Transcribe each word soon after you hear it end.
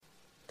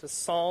to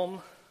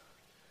Psalm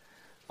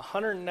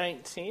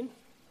 119.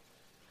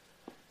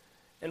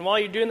 And while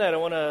you're doing that, I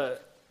want to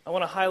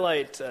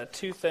highlight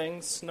two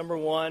things. Number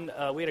one,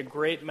 we had a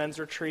great men's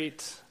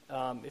retreat.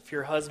 If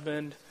your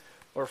husband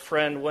or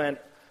friend went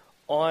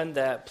on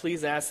that,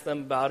 please ask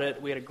them about it.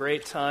 We had a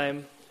great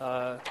time.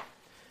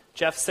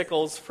 Jeff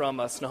Sickles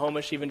from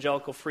Snohomish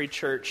Evangelical Free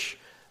Church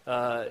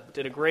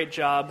did a great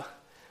job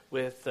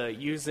with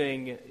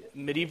using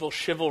medieval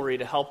chivalry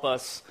to help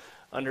us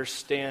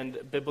understand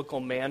biblical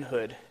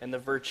manhood and the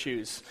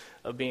virtues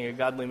of being a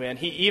godly man.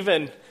 He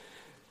even,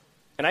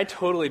 and I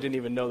totally didn't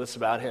even know this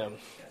about him,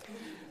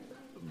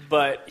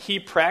 but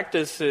he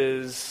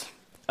practices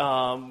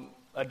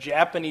a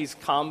Japanese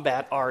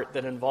combat art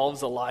that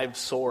involves a live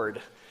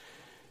sword.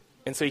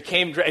 And so he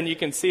came, and you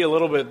can see a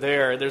little bit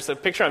there. There's a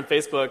picture on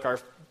Facebook, our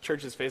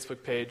church's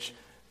Facebook page,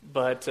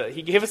 but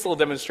he gave us a little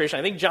demonstration.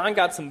 I think John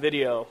got some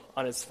video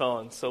on his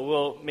phone,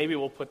 so maybe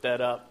we'll put that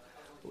up.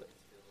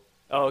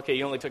 Oh, okay,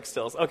 you only took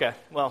stills. Okay,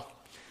 well,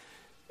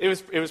 it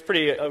was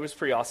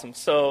pretty awesome.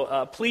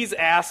 So please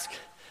ask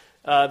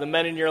the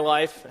men in your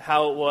life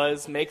how it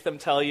was. Make them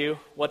tell you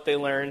what they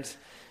learned.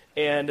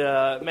 And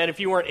men,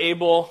 if you weren't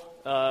able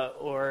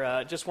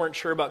or just weren't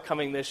sure about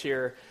coming this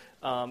year,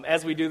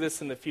 as we do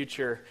this in the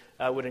future,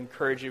 I would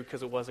encourage you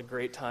because it was a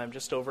great time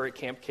just over at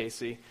Camp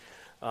Casey.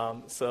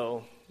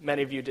 So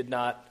many of you did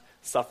not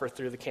suffer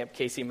through the Camp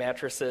Casey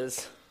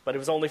mattresses, but it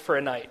was only for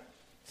a night,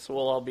 so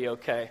we'll all be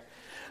okay.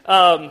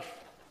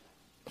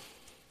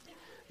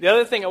 The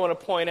other thing I want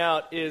to point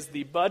out is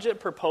the budget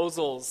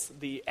proposals,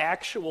 the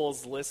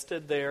actuals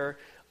listed there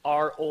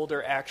are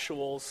older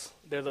actuals.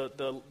 They're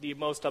the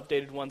most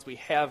updated ones we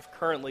have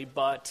currently,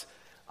 but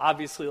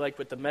obviously, like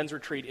with the men's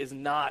retreat, is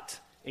not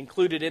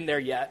included in there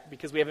yet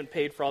because we haven't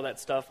paid for all that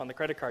stuff on the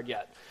credit card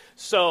yet.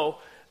 So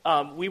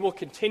we will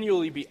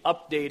continually be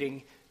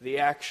updating the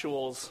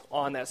actuals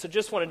on that. So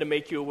just wanted to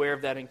make you aware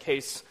of that in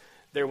case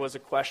there was a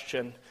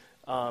question,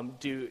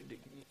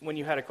 when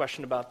you had a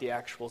question about the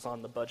actuals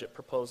on the budget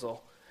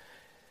proposal.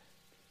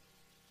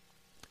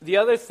 The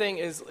other thing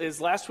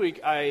is last week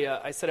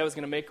I said I was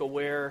going to make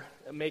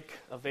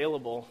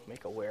available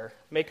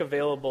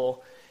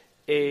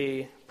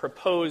a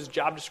proposed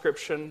job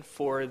description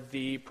for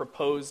the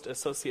proposed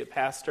associate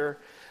pastor.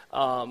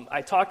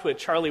 I talked with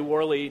Charlie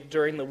Worley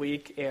during the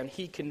week, and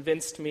he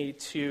convinced me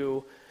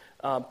to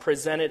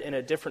present it in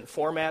a different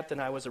format than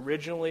I was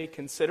originally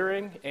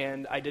considering,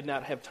 and I did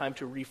not have time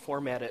to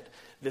reformat it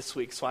this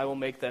week, so I will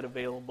make that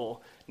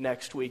available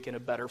next week in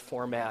a better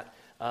format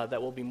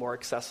that will be more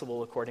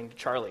accessible according to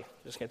Charlie.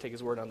 I'm just going to take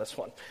his word on this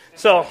one.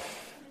 So,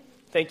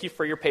 thank you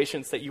for your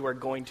patience that you are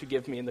going to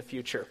give me in the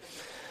future.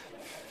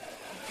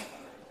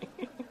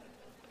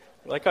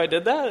 Like how I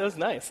did that? That was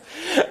nice.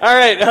 All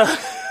right.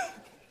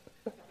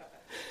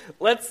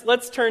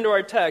 Let's turn to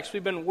our text.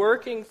 We've been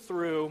working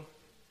through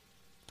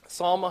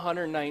Psalm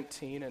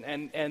 119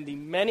 and the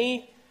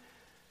many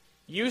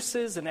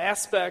uses and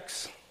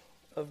aspects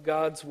of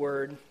God's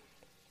Word.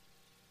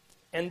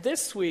 And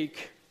this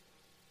week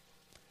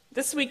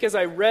as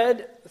I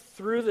read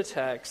through the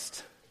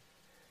text,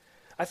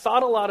 I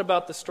thought a lot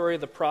about the story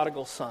of the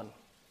prodigal son.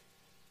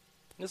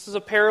 This is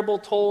a parable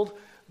told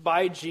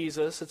by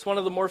Jesus. It's one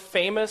of the more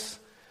famous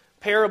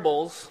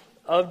parables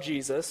of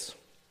Jesus.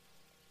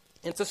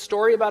 It's a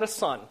story about a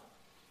son.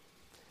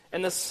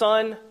 And the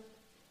son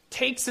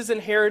takes his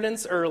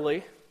inheritance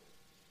early.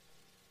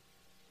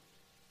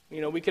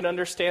 You know, we can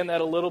understand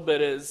that a little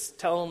bit as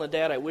telling the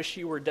dad, I wish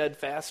you were dead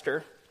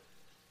faster.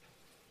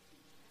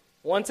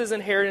 Wants his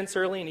inheritance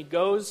early, and he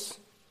goes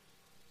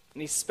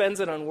and he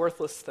spends it on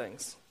worthless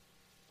things.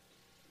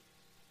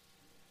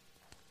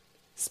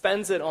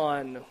 Spends it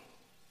on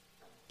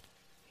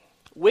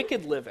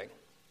wicked living.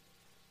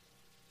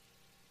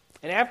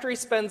 And after he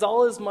spends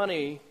all his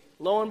money,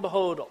 lo and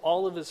behold,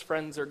 all of his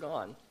friends are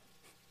gone.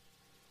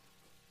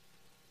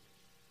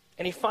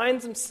 And he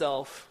finds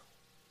himself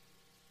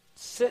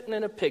sitting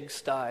in a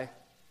pigsty,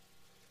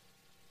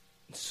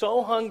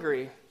 so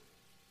hungry,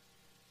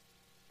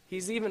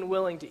 he's even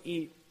willing to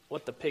eat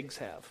what the pigs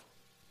have.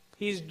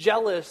 He's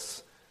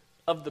jealous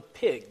of the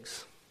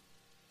pigs.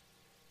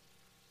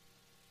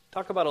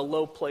 Talk about a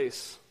low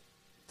place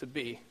to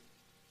be,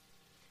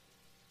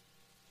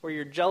 where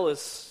you're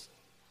jealous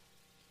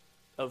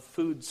of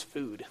food's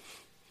food.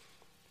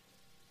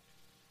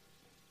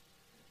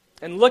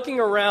 And looking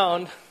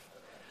around,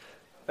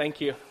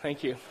 thank you.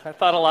 I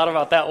thought a lot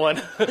about that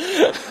one.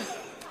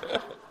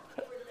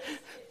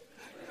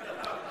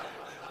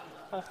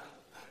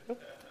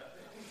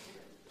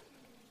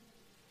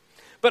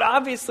 But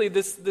obviously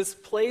this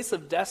place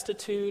of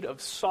destitute,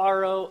 of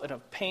sorrow, and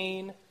of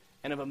pain,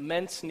 and of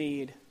immense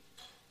need,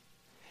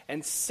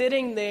 and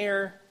sitting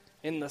there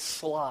in the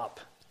slop,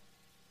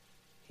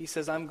 he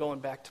says, I'm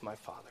going back to my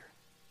father.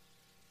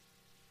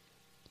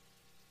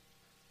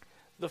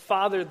 The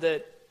father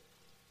that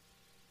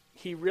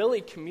he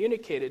really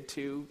communicated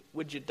to,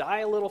 would you die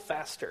a little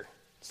faster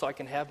so I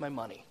can have my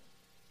money?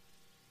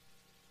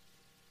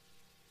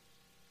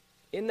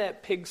 In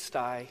that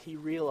pigsty, he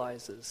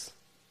realizes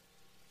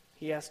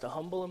he has to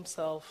humble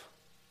himself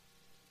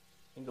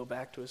and go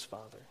back to his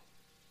Father.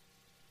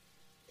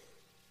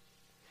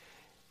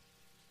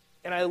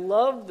 And I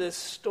love this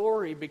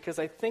story because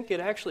I think it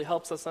actually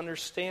helps us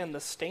understand the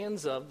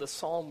stanza of the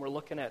psalm we're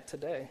looking at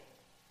today.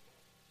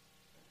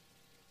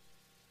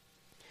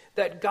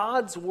 That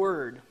God's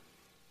word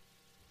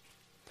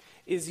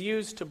is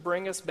used to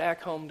bring us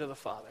back home to the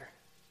Father.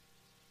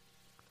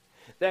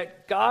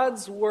 That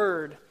God's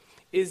word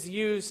is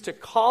used to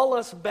call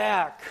us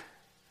back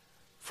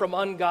from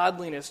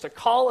ungodliness, to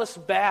call us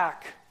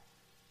back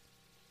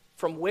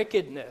from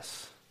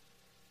wickedness,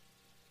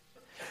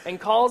 and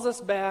calls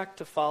us back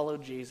to follow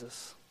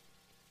Jesus.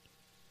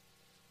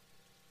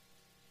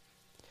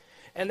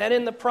 And that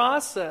in the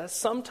process,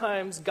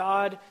 sometimes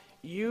God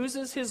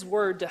uses his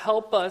word to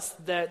help us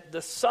that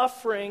the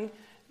suffering,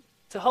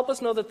 to help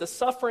us know that the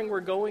suffering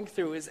we're going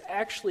through is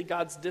actually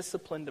God's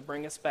discipline to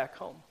bring us back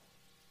home.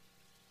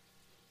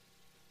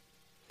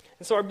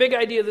 And so our big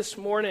idea this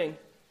morning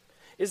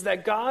is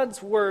that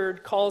God's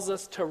word calls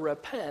us to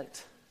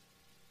repent,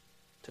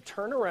 to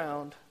turn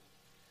around,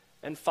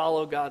 and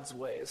follow God's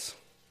ways.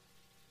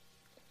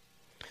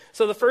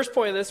 So the first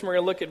point of this, and we're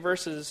going to look at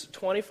verses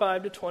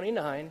 25 to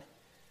 29.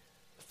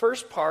 The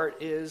first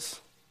part is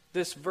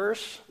this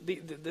verse,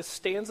 this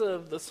stanza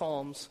of the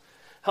Psalms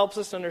helps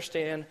us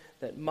understand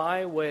that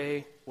my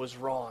way was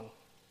wrong.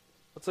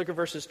 Let's look at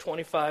verses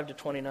 25 to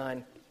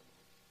 29.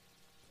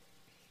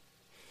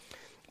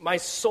 My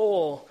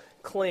soul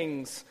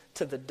clings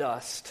to the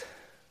dust.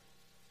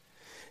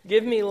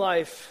 Give me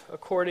life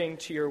according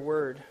to your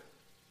word.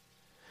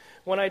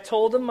 When I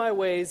told them my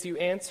ways, you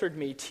answered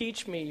me.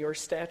 Teach me your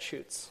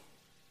statutes.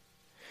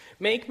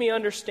 Make me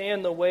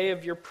understand the way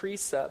of your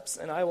precepts,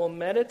 and I will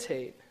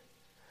meditate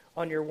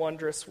on your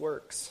wondrous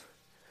works.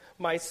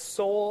 My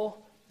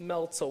soul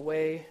melts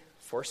away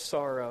for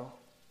sorrow.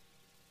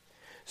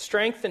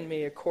 Strengthen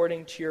me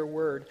according to your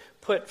word.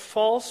 Put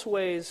false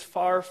ways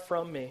far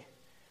from me,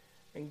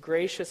 and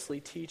graciously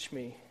teach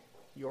me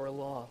your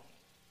law.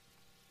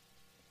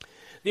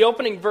 The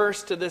opening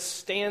verse to this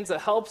stanza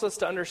helps us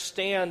to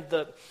understand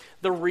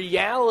the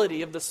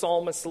reality of the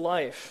psalmist's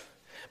life.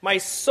 My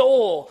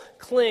soul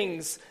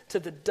clings to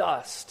the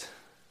dust.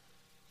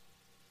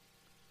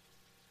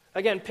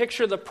 Again,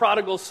 picture the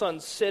prodigal son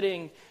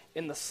sitting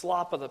in the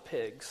slop of the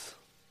pigs.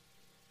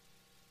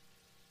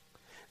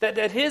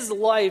 That his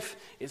life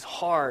is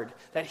hard,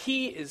 that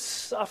he is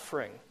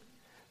suffering,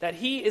 that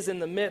he is in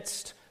the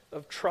midst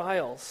of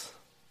trials.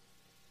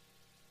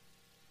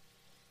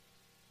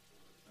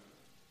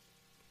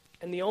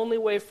 And the only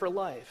way for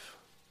life,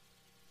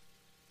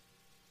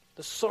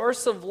 the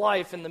source of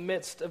life in the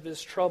midst of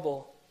his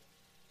trouble,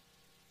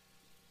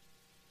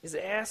 is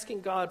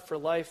asking God for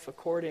life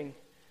according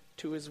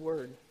to his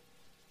word.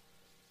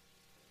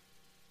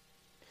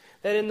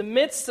 That in the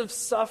midst of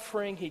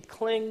suffering, he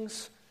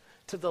clings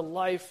to the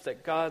life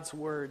that God's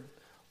word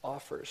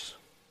offers.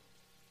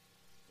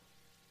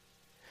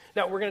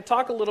 Now, we're going to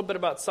talk a little bit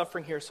about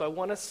suffering here, so I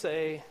want to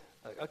say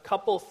a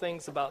couple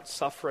things about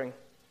suffering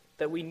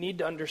that we need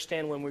to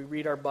understand when we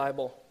read our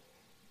Bible.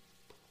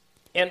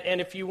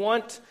 And if you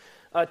want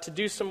to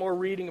do some more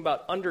reading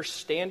about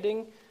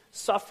understanding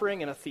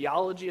suffering and a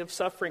theology of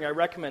suffering, I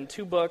recommend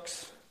two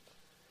books.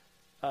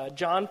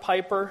 John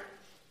Piper,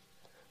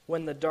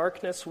 When the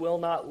Darkness Will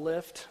Not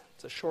Lift.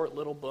 It's a short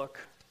little book.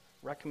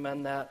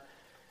 Recommend that.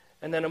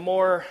 And then a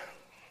more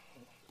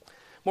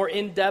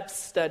in-depth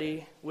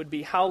study would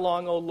be How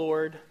Long, O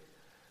Lord?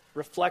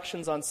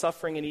 Reflections on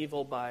Suffering and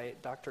Evil by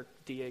Dr.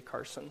 D.A.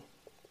 Carson.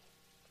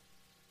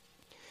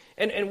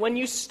 And when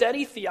you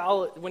study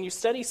when you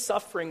study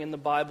suffering in the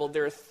Bible,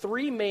 there are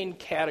three main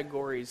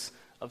categories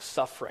of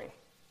suffering.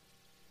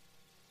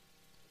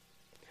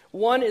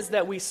 One is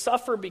that we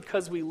suffer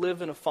because we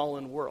live in a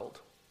fallen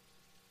world.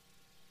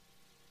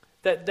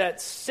 That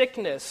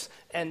sickness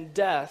and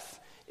death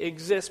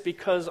exist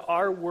because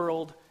our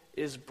world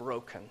is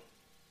broken.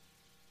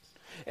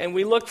 And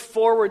we look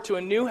forward to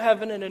a new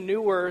heaven and a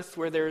new earth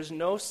where there is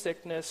no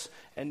sickness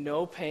and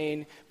no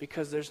pain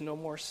because there's no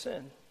more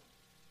sin.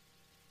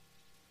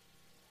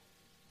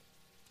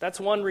 That's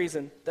one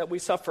reason that we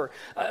suffer.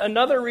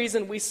 Another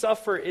reason we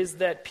suffer is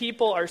that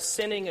people are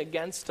sinning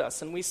against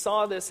us. And we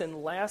saw this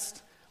in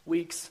last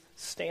week's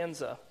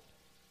stanza.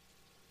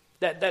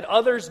 That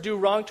others do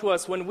wrong to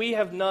us when we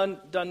have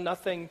done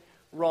nothing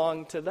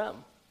wrong to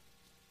them.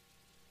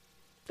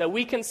 That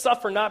we can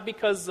suffer not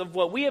because of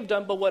what we have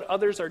done, but what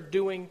others are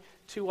doing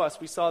to us.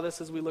 We saw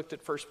this as we looked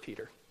at 1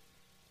 Peter.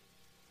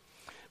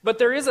 But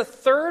there is a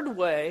third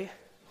way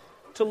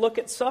to look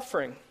at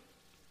suffering.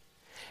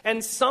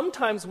 And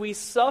sometimes we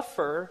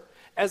suffer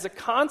as a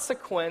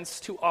consequence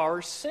to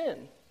our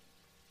sin.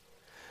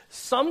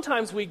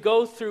 Sometimes we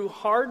go through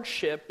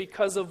hardship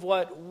because of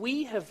what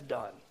we have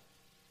done,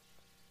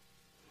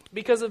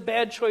 because of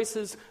bad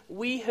choices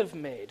we have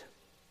made,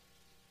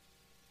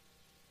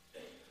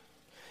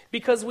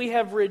 because we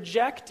have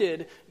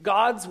rejected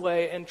God's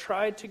way and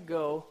tried to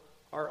go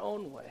our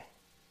own way.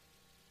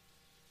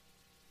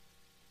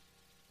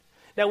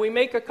 Now, we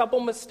make a couple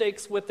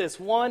mistakes with this.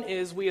 One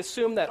is we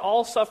assume that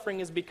all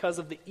suffering is because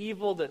of the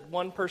evil that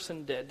one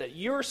person did, that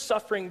you're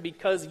suffering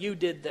because you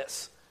did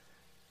this.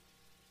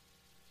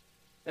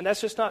 And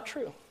that's just not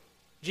true.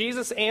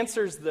 Jesus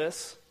answers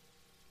this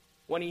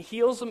when he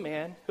heals a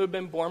man who had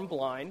been born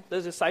blind.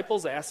 The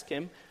disciples ask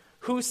him,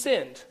 who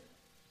sinned,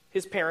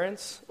 his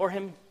parents or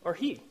him or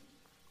he?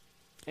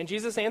 And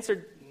Jesus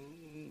answered,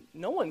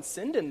 no one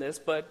sinned in this,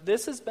 but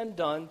this has been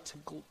done to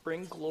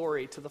bring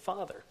glory to the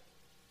Father.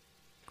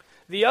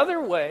 The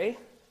other way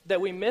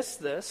that we miss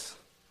this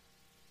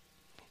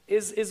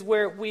is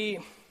where we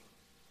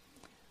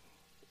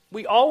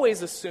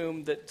always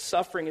assume that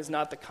suffering is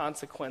not the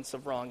consequence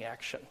of wrong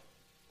action.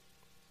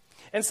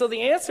 And so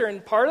the answer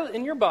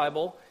in your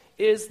Bible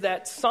is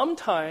that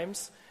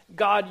sometimes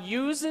God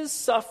uses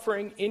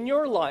suffering in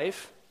your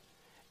life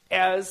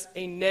as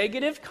a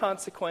negative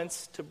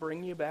consequence to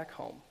bring you back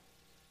home.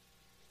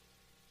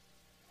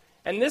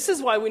 And this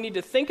is why we need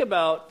to think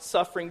about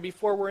suffering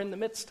before we're in the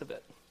midst of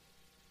it.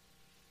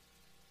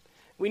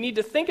 We need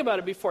to think about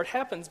it before it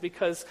happens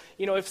because,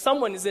 if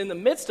someone is in the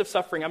midst of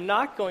suffering, I'm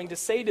not going to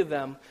say to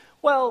them,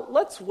 well,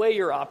 let's weigh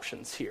your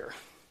options here.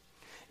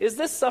 Is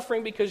this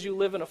suffering because you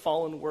live in a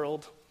fallen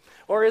world?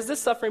 Or is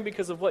this suffering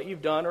because of what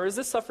you've done? Or is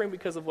this suffering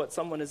because of what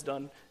someone has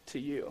done to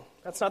you?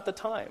 That's not the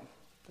time.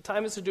 The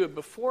time is to do it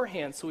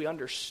beforehand so we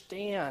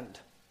understand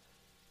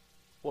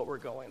what we're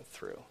going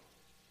through.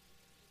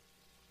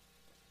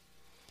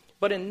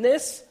 But in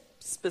this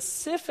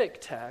specific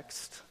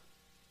text,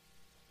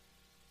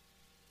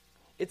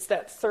 it's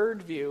that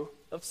third view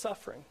of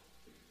suffering.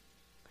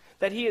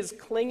 That he is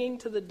clinging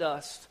to the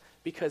dust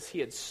because he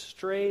had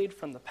strayed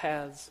from the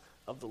paths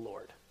of the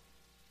Lord.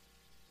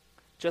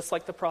 Just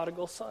like the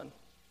prodigal son.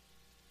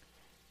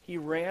 He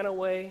ran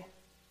away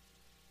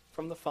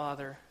from the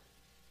Father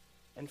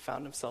and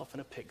found himself in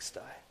a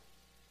pigsty.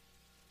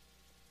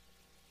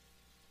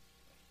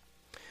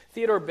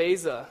 Theodore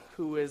Beza,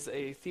 who is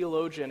a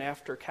theologian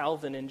after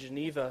Calvin in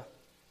Geneva,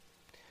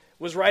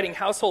 was writing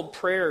household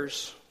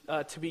prayers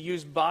to be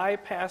used by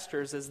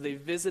pastors as they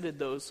visited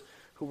those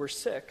who were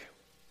sick.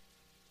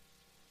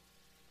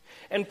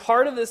 And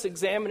part of this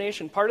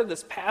examination, part of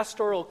this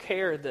pastoral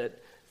care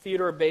that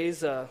Theodore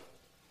Beza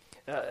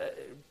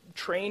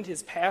trained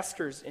his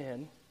pastors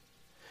in,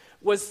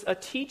 was a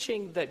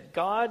teaching that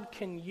God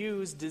can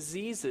use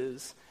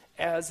diseases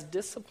as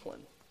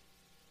discipline.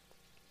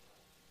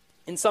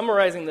 In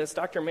summarizing this,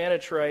 Dr.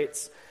 Manich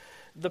writes,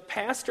 the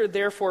pastor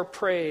therefore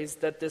prays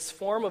that this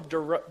form of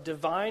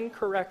divine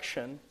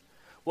correction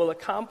will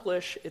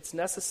accomplish its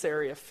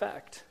necessary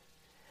effect,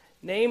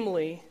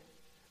 namely,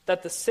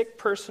 that the sick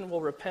person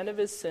will repent of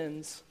his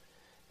sins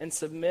and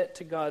submit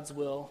to God's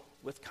will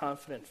with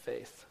confident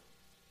faith.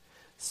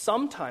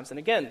 Sometimes, and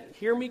again,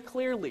 hear me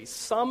clearly,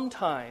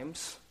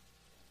 sometimes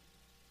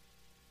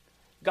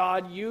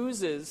God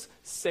uses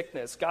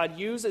sickness, God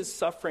uses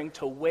suffering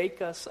to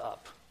wake us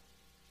up,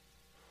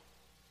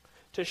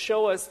 to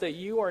show us that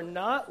you are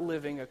not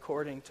living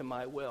according to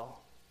my will.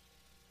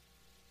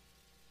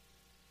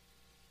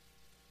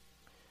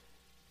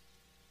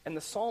 And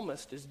the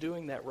psalmist is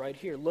doing that right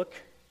here. Look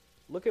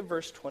at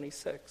verse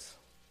 26.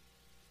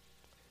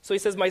 So he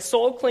says, my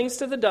soul clings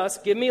to the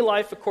dust. Give me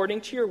life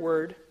according to your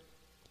word.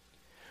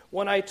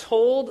 When I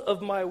told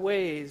of my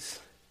ways,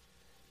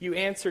 you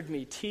answered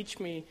me. Teach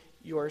me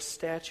your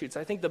statutes.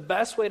 I think the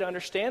best way to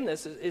understand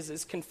this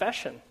is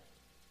confession.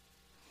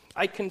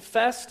 I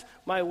confessed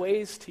my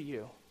ways to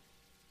you.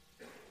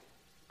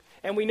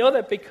 And we know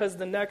that because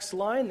the next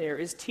line there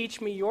is, teach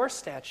me your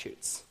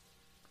statutes.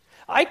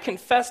 I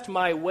confessed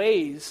my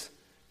ways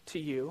to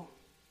you.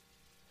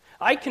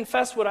 I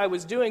confessed what I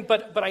was doing,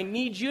 but I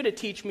need you to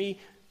teach me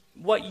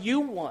what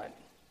you want,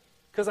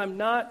 because I'm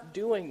not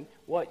doing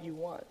what you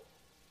want.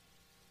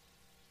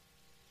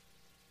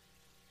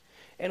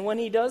 And when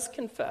he does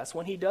confess,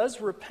 when he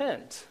does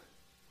repent,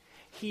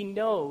 he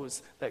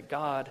knows that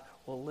God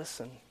will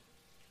listen.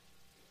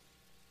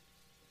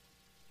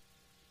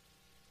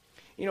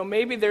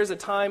 Maybe there's a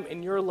time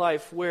in your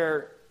life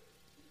where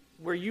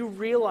you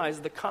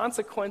realize the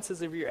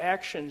consequences of your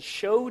actions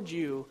showed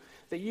you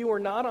that you were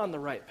not on the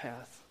right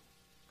path.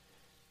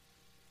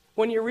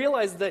 When you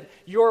realize that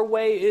your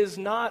way is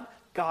not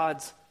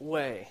God's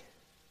way.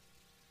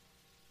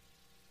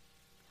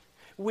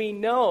 We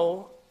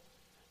know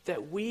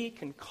that we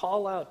can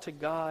call out to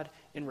God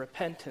in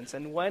repentance,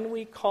 and when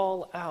we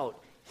call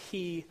out,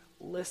 he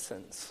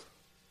listens.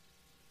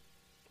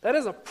 That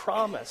is a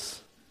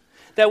promise.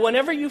 That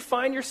whenever you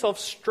find yourself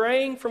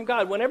straying from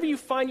God, whenever you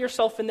find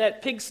yourself in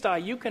that pigsty,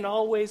 you can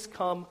always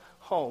come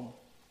home.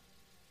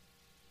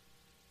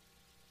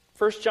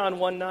 1 John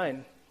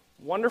 1:9,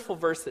 wonderful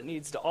verse that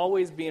needs to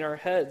always be in our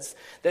heads.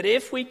 That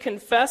if we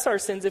confess our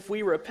sins, if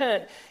we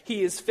repent,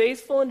 he is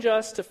faithful and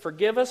just to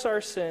forgive us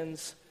our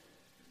sins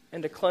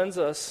and to cleanse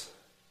us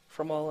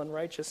from all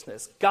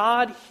unrighteousness.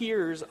 God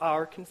hears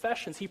our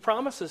confessions. He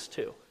promises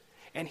to,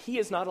 and he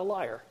is not a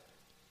liar.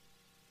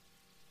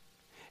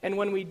 And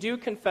when we do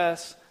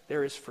confess,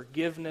 there is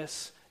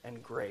forgiveness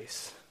and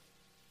grace.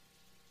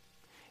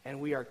 And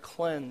we are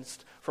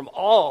cleansed from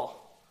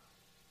all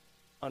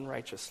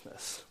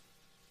unrighteousness.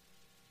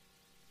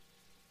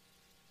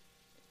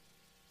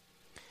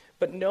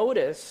 But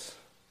notice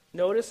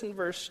in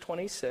verse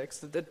 26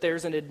 that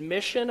there's an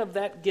admission of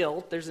that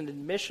guilt, there's an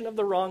admission of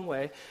the wrong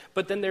way,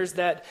 but then there's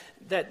that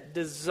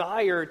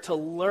desire to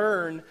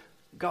learn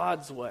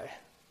God's way.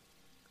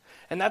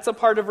 And that's a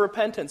part of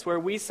repentance where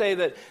we say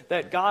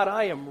that God,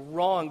 I am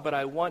wrong, but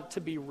I want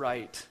to be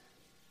right.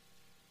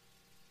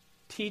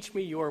 Teach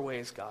me your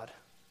ways, God.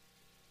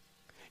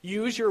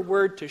 Use your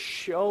word to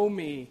show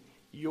me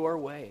your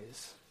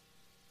ways.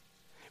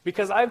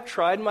 Because I've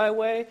tried my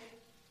way,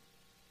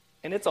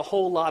 and it's a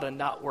whole lot of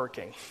not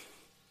working.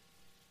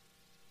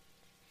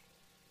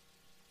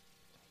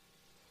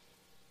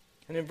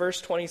 And in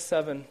verse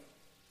 27,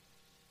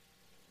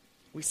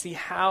 we see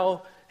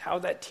how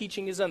that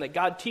teaching is done, that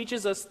God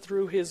teaches us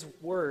through his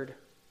word.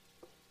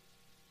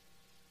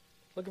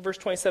 Look at verse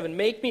 27.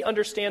 Make me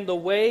understand the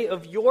way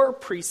of your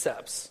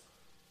precepts.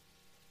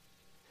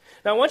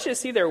 Now I want you to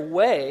see their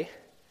way,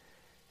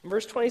 in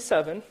verse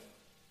 27,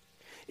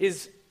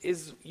 is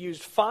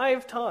used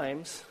 5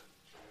 times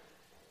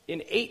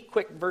in 8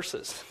 quick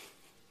verses.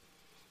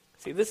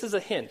 See, this is a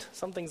hint.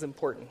 Something's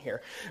important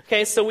here.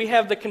 Okay, so we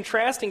have the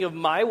contrasting of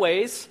my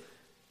ways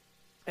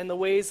and the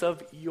ways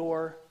of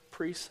your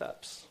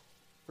precepts.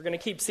 We're going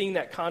to keep seeing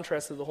that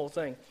contrast of the whole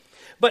thing.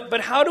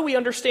 But how do we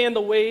understand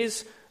the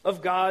ways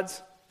of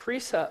God's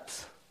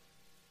precepts?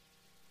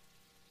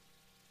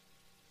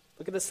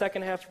 Look at the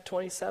second half of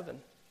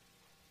 27.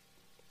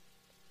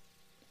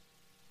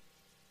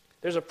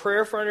 There's a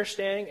prayer for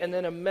understanding and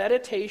then a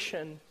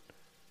meditation,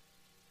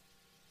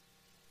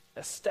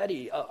 a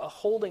study, a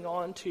holding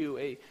on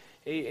to,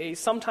 a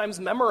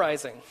sometimes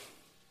memorizing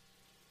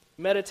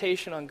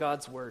meditation on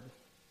God's word.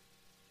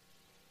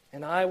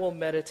 And I will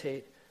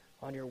meditate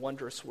on your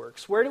wondrous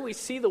works. Where do we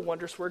see the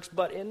wondrous works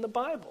but in the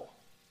Bible?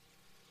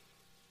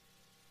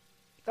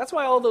 That's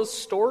why all those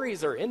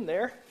stories are in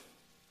there.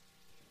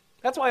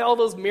 That's why all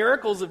those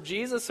miracles of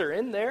Jesus are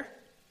in there.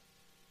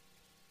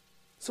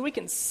 So we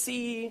can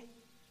see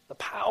the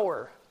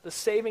power, the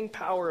saving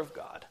power of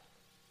God.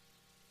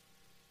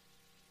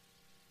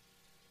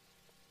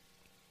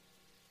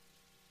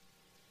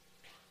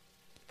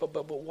 But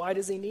why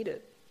does he need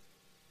it?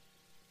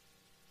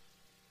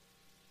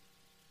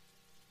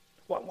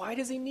 Why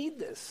does he need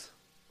this?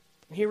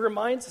 And he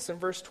reminds us in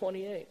verse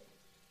 28.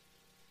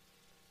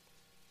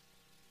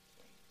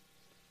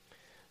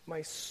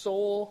 My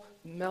soul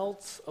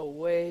melts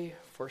away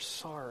for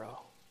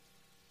sorrow.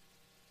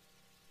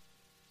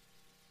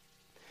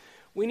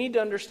 We need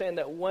to understand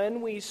that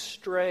when we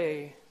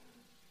stray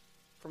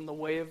from the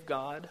way of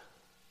God,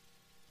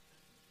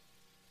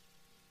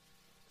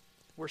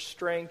 we're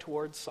straying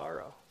towards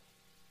sorrow.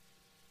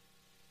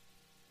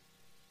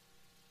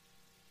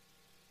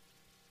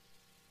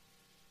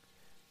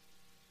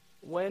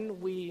 When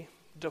we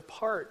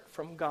depart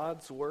from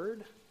God's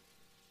word,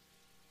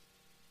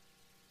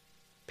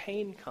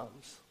 pain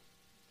comes.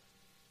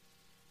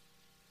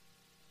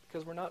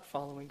 Because we're not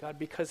following God.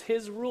 Because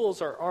his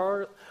rules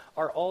are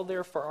all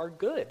there for our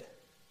good.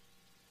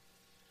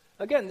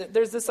 Again,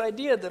 there's this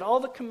idea that all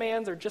the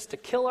commands are just to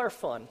kill our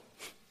fun.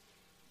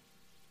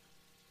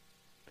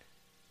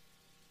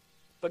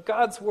 But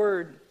God's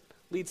word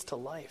leads to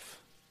life.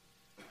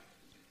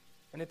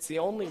 And it's the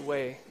only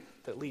way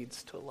that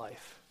leads to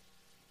life.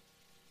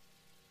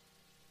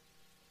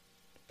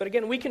 But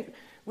again, we can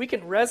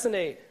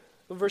resonate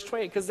with verse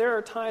 28 because there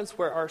are times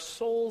where our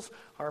souls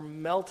are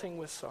melting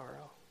with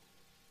sorrow.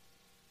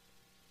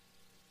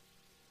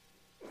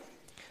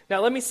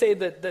 Now, let me say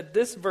that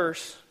this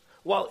verse,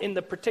 while in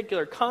the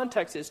particular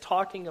context is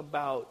talking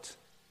about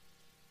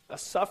a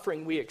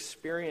suffering we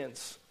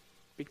experience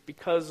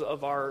because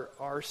of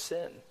our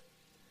sin.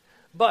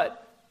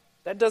 But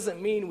that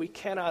doesn't mean we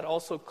cannot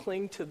also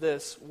cling to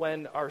this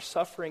when our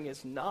suffering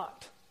is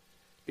not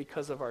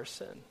because of our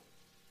sin.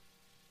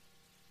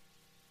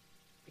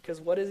 Because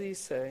what does he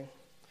say?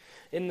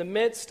 In the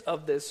midst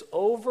of this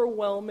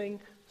overwhelming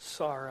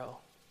sorrow,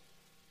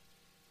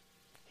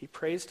 he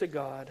prays to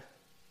God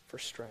for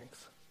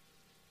strength.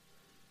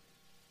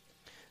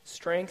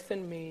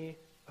 Strengthen me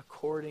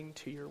according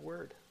to your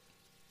word.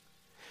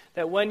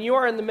 That when you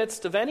are in the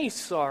midst of any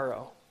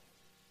sorrow,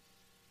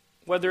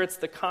 whether it's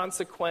the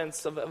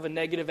consequence of a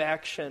negative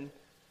action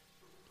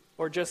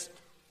or just,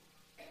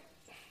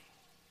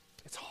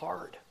 it's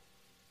hard.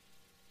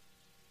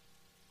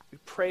 We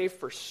pray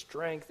for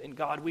strength in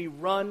God. We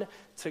run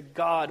to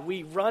God.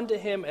 We run to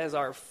him as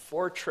our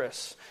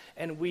fortress,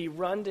 and we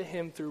run to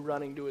him through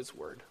running to his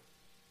word.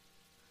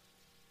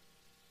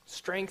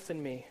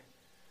 Strengthen me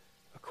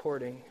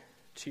according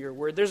to your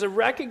word. There's a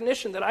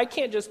recognition that I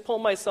can't just pull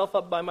myself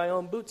up by my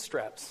own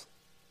bootstraps.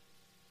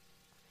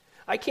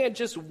 I can't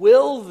just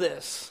will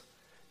this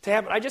to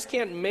happen. I just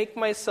can't make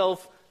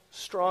myself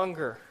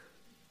stronger.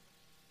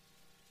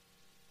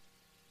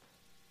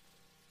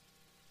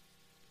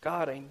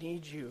 God, I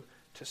need you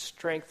to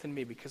strengthen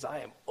me because I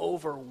am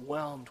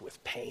overwhelmed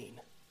with pain.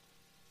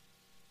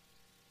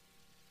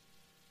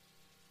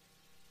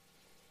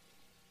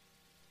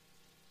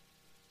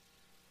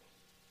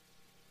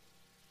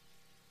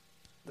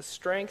 The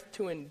strength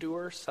to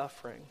endure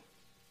suffering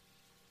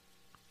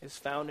is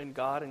found in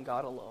God and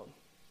God alone.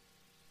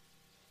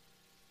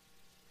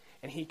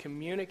 And he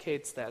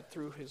communicates that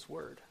through his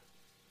word.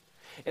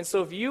 And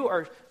so if you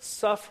are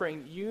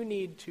suffering, you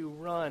need to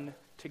run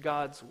to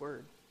God's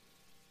word.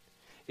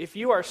 If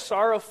you are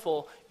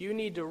sorrowful, you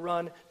need to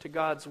run to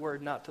God's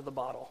word, not to the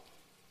bottle.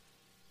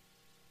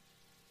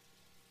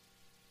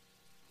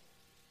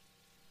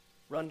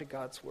 Run to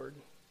God's word.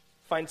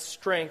 Find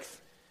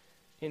strength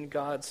in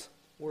God's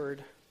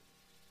word.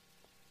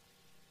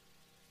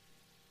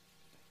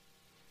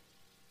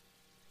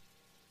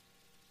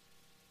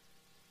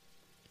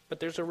 But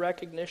there's a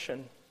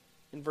recognition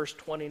in verse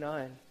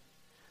 29.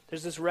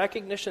 There's this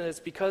recognition that it's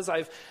because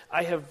I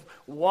have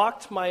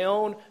walked my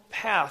own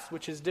path,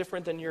 which is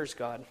different than yours,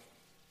 God.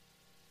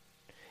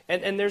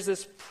 And there's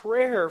this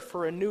prayer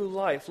for a new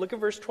life. Look at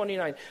verse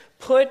 29.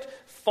 Put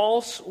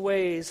false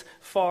ways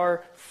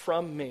far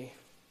from me.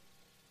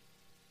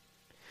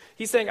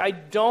 He's saying, I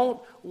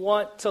don't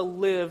want to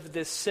live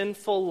this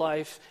sinful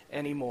life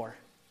anymore.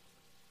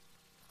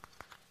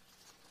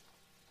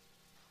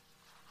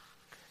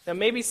 Now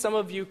maybe some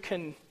of you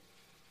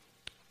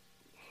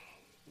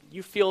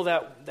you feel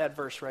that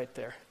verse right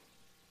there.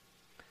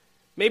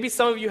 Maybe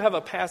some of you have a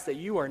past that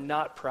you are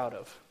not proud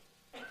of.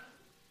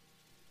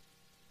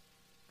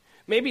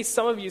 Maybe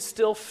some of you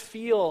still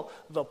feel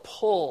the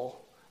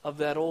pull of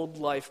that old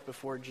life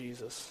before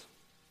Jesus.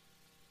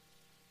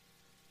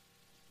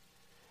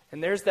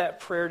 And there's that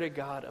prayer to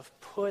God of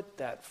put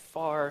that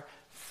far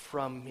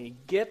from me.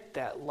 Get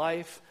that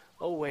life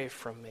away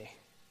from me.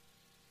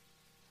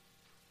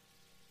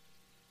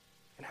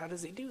 And how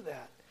does he do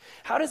that?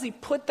 How does he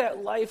put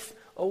that life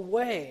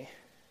away?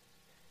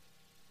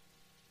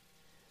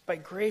 By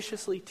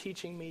graciously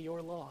teaching me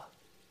your law.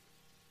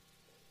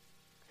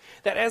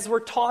 That as we're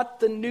taught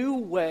the new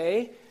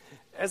way,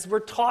 as we're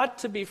taught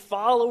to be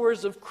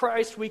followers of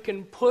Christ, we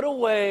can put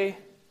away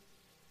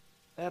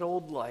that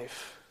old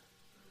life.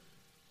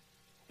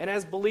 And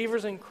as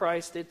believers in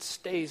Christ, it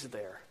stays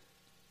there.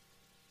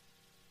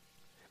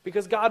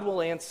 Because God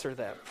will answer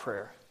that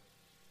prayer.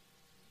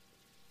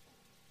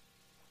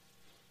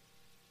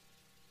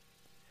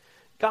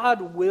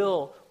 God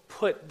will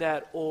put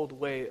that old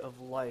way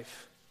of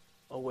life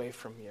away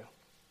from you.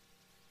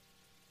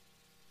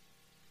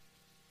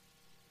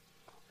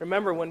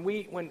 Remember, when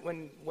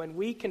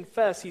we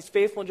confess, he's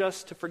faithful and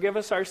just to forgive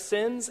us our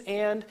sins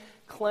and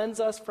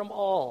cleanse us from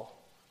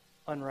all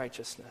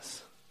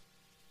unrighteousness.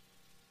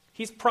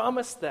 He's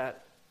promised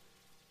that,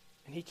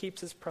 and he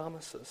keeps his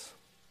promises.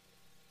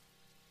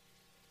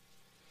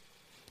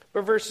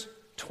 But verse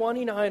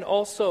 29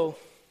 also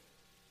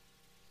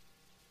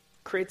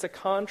creates a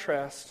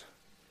contrast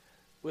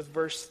with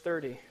verse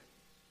 30.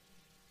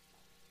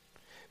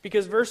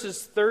 Because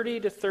verses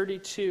 30 to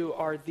 32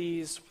 are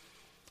these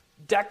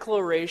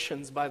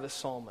declarations by the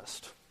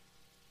psalmist.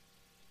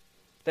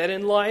 That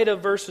in light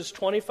of verses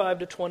 25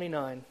 to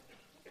 29,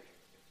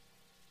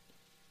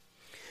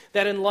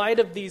 that in light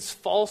of these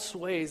false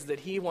ways, that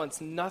he wants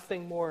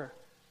nothing more.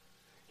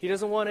 He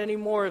doesn't want any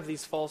more of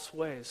these false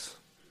ways.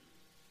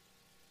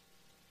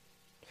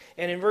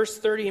 And in verse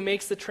 30, he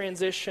makes the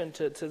transition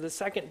to the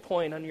second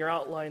point on your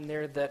outline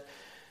there, that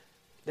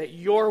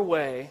your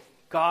way,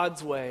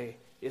 God's way,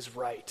 is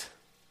right.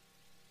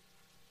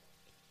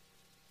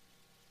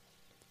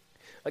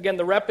 Again,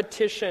 the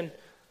repetition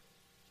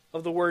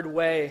of the word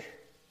way.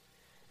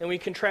 And we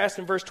contrast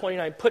in verse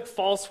 29, put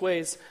false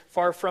ways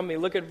far from me.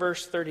 Look at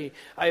verse 30.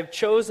 I have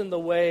chosen the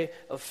way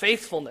of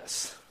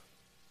faithfulness.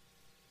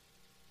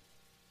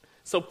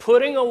 So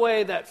putting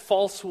away that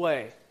false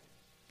way,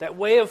 that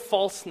way of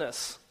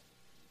falseness,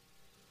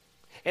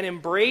 and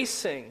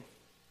embracing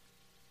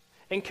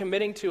and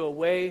committing to a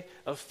way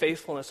of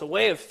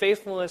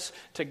faithfulness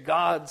to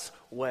God's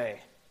way.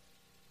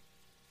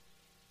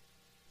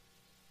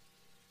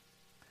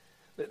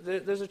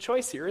 There's a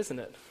choice here, isn't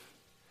it?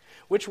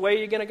 Which way are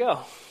you going to go?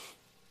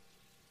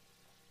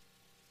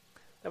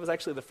 That was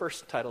actually the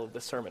first title of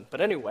this sermon.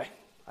 But anyway,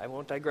 I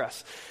won't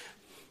digress.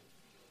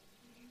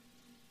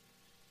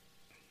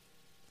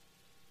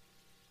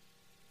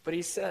 But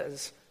he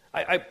says,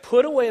 I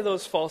put away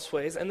those false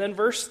ways. And then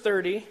verse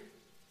 30,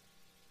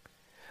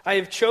 I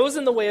have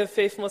chosen the way of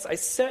faithfulness. I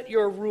set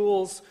your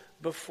rules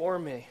before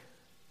me.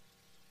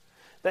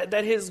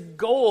 That his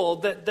goal,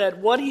 that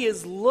what he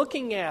is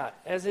looking at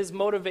as his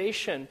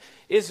motivation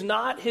is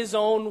not his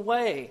own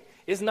way,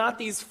 is not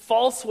these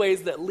false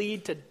ways that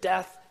lead to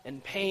death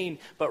and pain,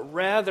 but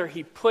rather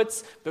he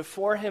puts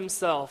before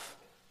himself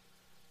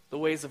the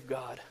ways of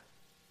God.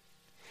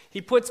 He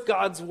puts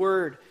God's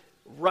word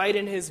right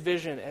in his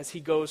vision as he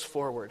goes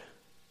forward.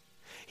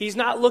 He's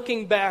not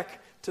looking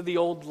back to the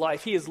old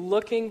life. He is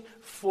looking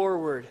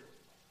forward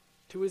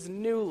to his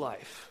new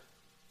life.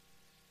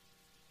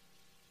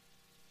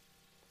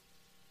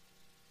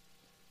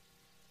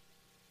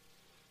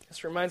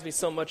 This reminds me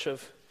so much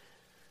of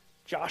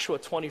Joshua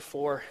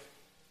 24.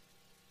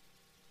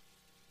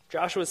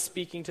 Joshua is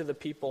speaking to the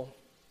people.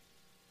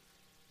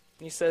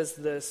 He says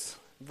this,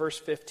 verse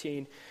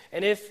 15,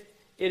 and if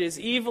it is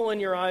evil in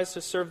your eyes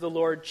to serve the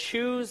Lord.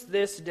 Choose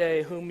this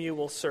day whom you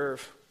will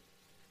serve.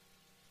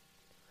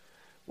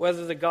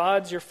 Whether the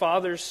gods your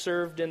fathers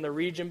served in the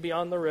region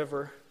beyond the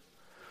river,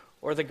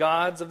 or the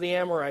gods of the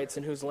Amorites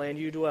in whose land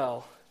you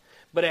dwell.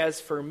 But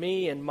as for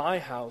me and my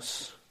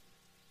house,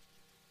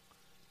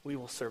 we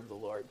will serve the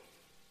Lord.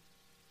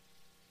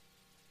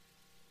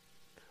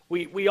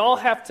 We all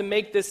have to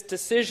make this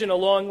decision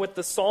along with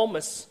the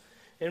psalmist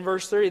in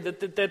verse 30,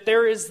 that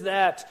there is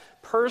that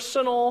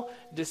personal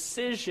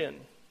decision.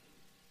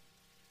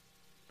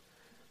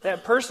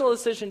 That personal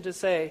decision to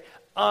say,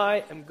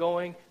 I am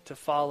going to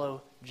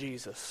follow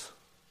Jesus.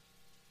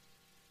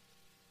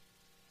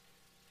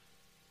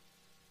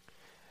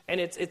 And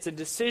it's a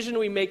decision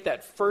we make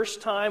that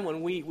first time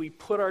when we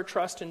put our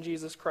trust in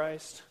Jesus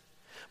Christ.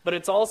 But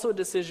it's also a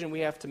decision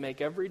we have to make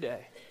every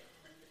day.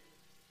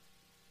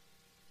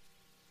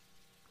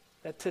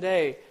 That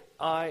today,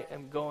 I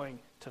am going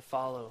to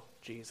follow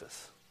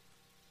Jesus.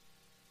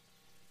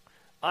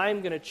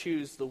 I'm going to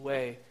choose the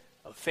way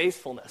of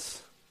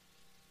faithfulness,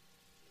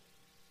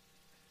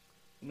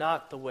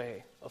 not the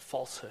way of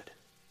falsehood.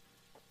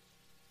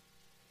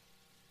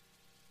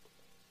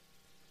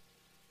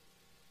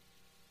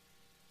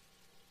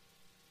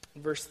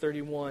 In verse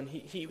 31,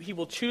 he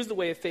will choose the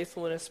way of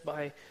faithfulness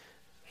by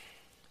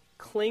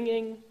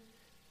clinging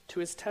to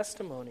his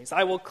testimonies.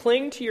 I will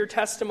cling to your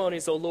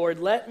testimonies, O Lord.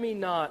 Let me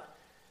not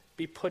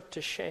be put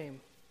to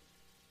shame.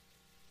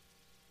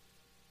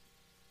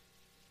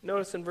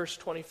 Notice in verse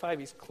 25,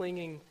 he's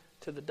clinging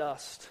to the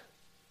dust.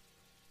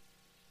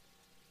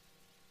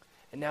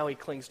 And now he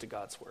clings to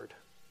God's word.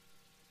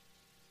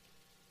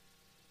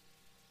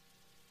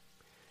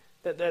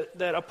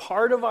 That a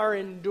part of our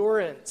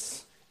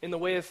endurance in the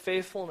way of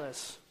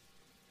faithfulness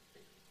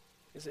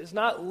is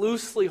not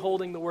loosely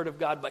holding the word of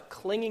God, but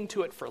clinging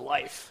to it for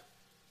life.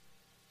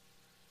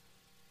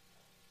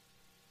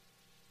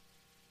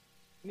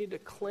 We need to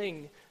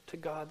cling to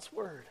God's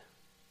word.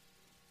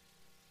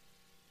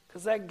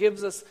 Because that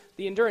gives us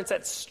the endurance,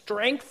 that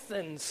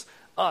strengthens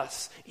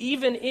us,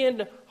 even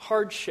in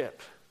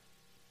hardship.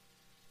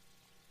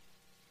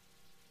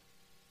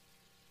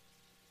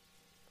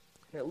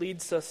 And it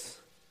leads us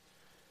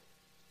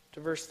to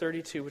verse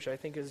 32, which I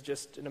think is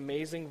just an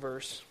amazing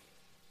verse.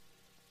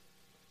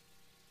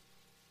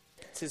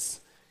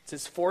 It's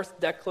his fourth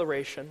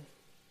declaration.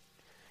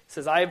 He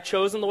says, I have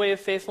chosen the way of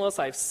faithfulness.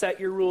 I have set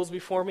your rules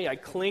before me. I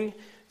cling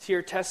to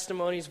your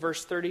testimonies.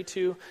 Verse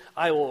 32,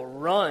 I will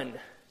run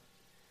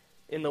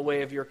in the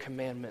way of your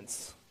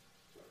commandments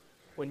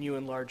when you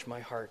enlarge my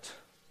heart.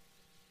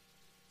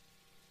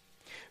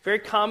 Very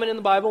common in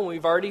the Bible, and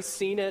we've already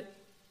seen it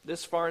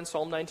this far in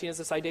Psalm 19, is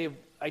this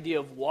idea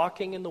of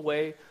walking in the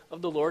way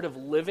of the Lord, of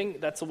living.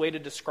 That's a way to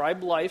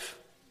describe life.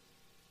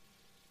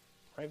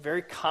 Right?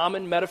 Very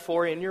common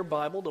metaphor in your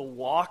Bible, to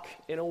walk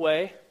in a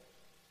way.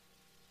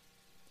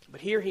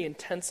 But here he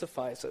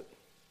intensifies it.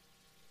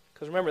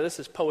 Because remember, this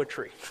is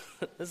poetry.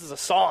 This is a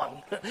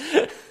song.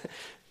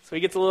 So he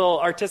gets a little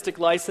artistic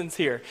license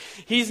here.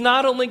 He's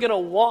not only going to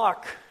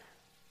walk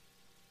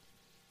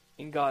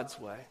in God's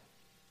way,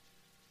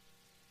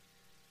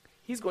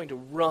 he's going to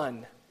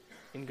run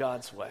in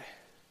God's way.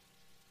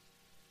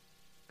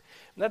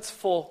 And that's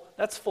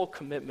full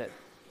commitment.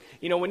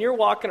 You know, when you're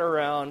walking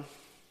around,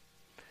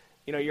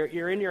 you know,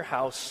 you're in your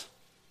house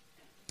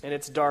and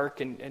it's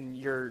dark and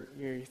your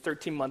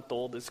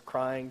 13-month-old is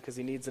crying because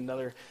he needs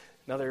another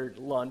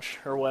lunch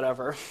or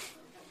whatever.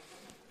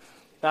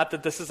 Not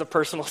that this is a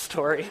personal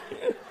story.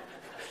 I'll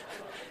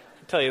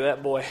tell you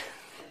that, boy.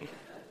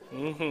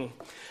 Mm-hmm.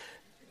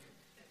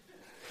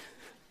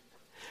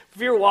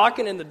 If you're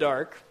walking in the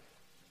dark,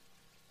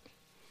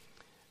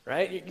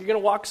 right, you're going to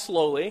walk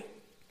slowly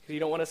because you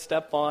don't want to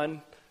step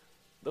on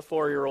the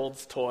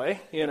 4-year-old's toy,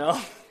 you know.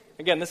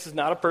 Again, this is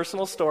not a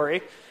personal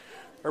story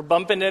or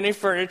bump into any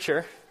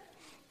furniture.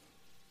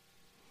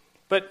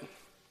 But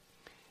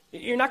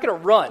you're not going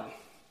to run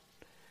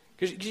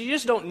because you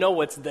just don't know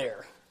what's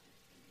there.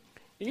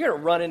 You're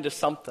going to run into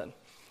something.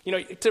 You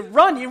know, to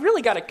run, you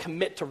really got to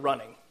commit to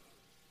running.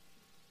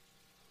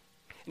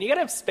 And you got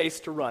to have space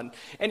to run.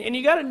 And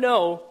you got to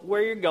know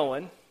where you're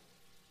going.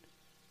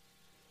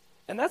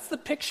 And that's the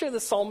picture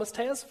the psalmist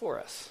has for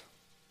us.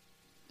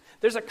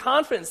 There's a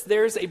confidence,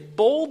 there's a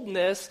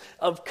boldness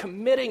of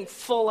committing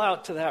full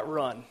out to that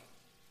run.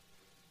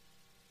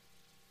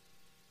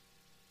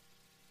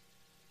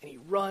 And he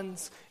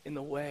runs in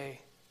the way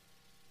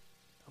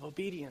of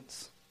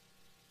obedience.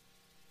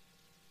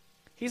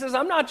 He says,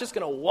 I'm not just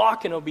going to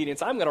walk in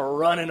obedience, I'm going to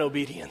run in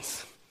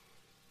obedience.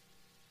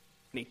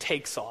 And he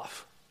takes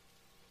off.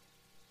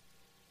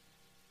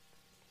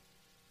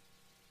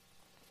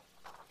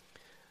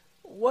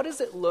 What does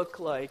it look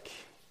like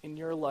in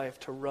your life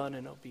to run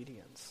in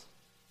obedience?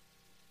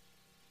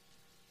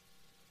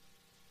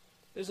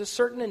 There's a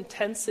certain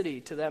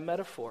intensity to that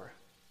metaphor.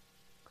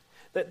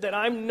 That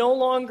I'm no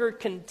longer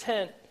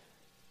content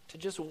to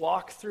just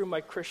walk through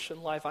my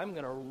Christian life. I'm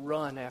going to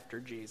run after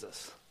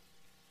Jesus.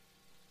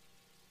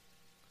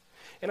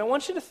 And I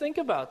want you to think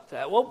about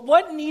that. Well,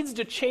 what needs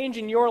to change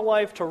in your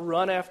life to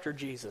run after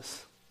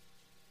Jesus?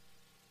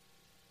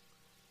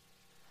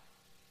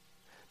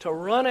 to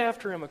run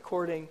after him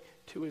according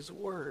to his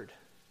word.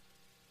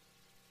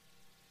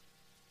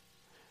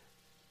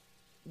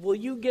 Will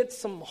you get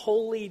some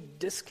holy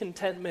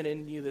discontentment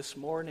in you this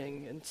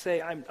morning and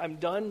say, I'm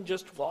done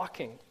just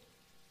walking.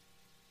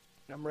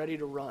 I'm ready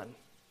to run.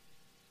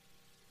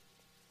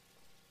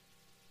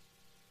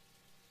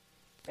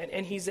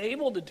 And he's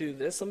able to do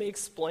this. Let me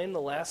explain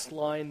the last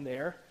line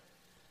there.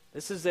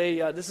 This is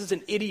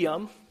an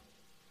idiom.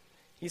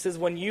 He says,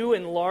 when you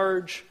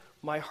enlarge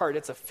my heart.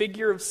 It's a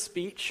figure of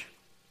speech.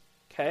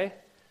 Okay?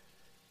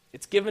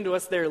 It's given to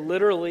us there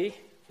literally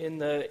in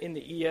the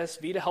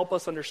ESV to help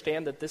us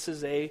understand that this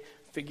is a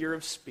figure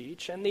of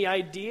speech. And the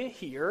idea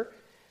here,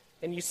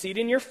 and you see it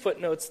in your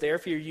footnotes there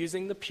if you're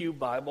using the Pew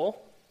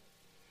Bible,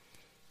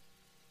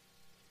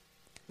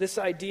 this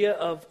idea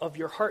of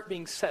your heart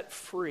being set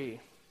free.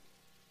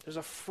 There's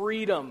a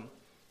freedom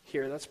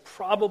here. That's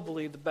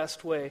probably the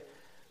best way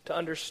to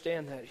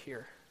understand that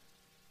here.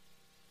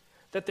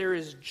 That there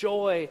is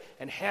joy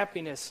and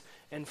happiness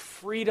and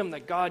freedom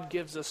that God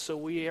gives us so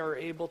we are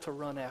able to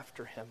run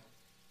after him.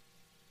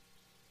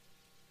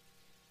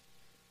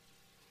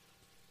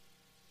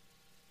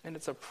 And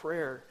it's a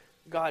prayer.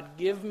 God,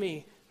 give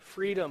me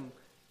freedom,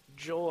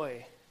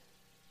 joy,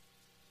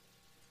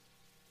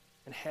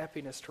 and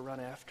happiness to run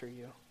after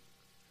you.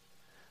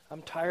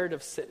 I'm tired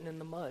of sitting in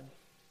the mud.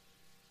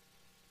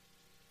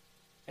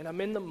 And I'm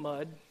in the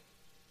mud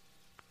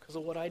because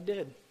of what I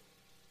did.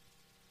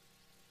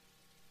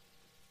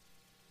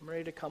 I'm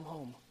ready to come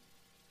home.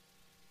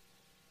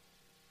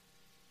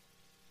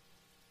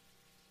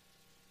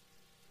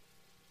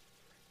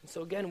 And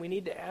so again, we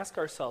need to ask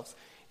ourselves,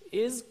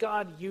 is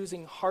God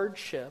using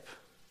hardship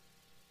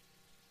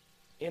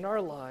in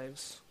our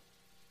lives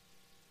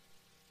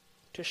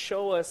to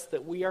show us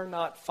that we are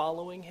not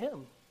following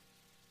him?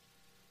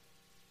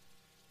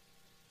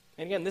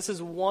 And again, this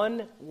is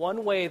one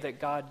way that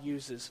God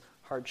uses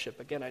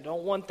hardship. Again, I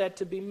don't want that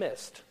to be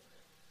missed.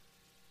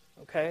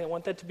 Okay, I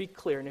want that to be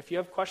clear. And if you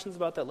have questions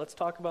about that, let's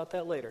talk about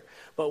that later.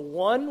 But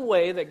one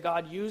way that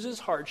God uses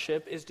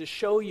hardship is to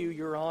show you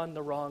you're on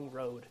the wrong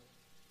road.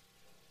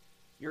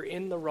 You're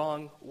in the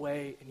wrong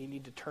way, and you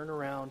need to turn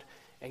around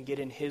and get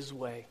in his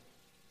way.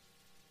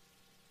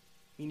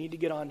 You need to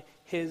get on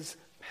his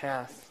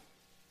path.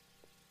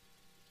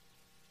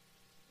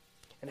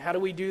 And how do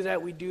we do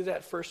that? We do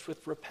that first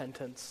with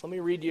repentance. Let me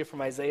read to you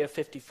from Isaiah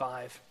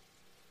 55.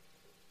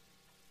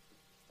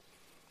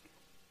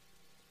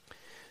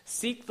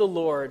 Seek the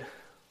Lord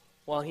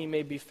while he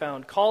may be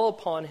found. Call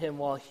upon him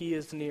while he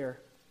is near.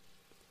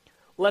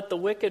 Let the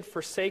wicked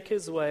forsake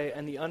his way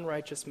and the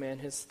unrighteous man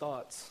his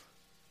thoughts.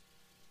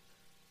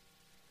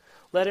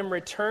 Let him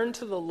return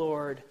to the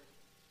Lord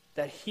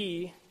that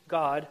he,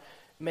 God,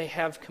 may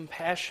have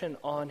compassion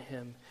on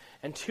him,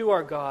 and to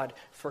our God,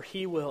 for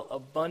he will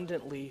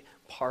abundantly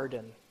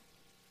pardon.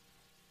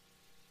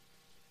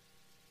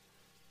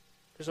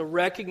 There's a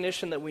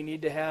recognition that we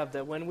need to have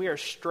that when we are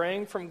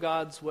straying from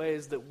God's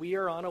ways, that we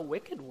are on a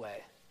wicked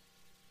way,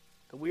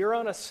 that we are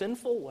on a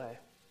sinful way.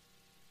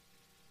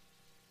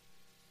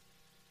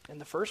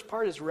 And the first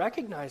part is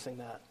recognizing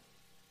that.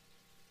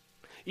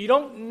 You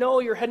don't know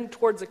you're heading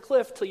towards a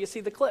cliff till you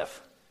see the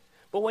cliff.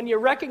 But when you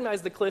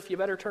recognize the cliff, you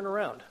better turn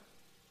around.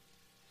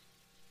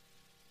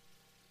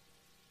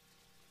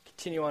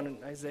 Continue on in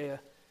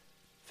Isaiah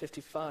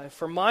 55.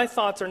 For my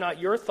thoughts are not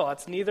your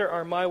thoughts, neither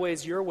are my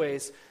ways your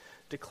ways,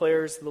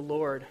 declares the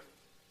Lord.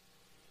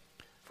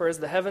 For as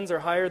the heavens are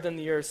higher than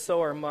the earth,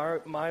 so are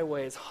my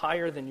ways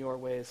higher than your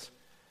ways,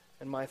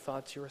 and my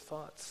thoughts your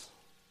thoughts.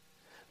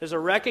 There's a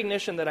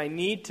recognition that I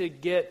need to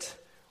get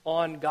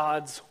on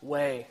God's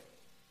way.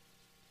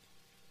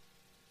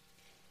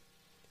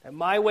 And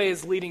my way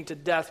is leading to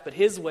death, but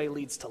his way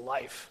leads to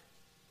life.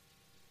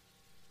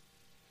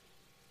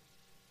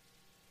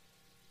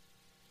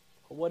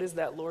 Well, what is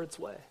that Lord's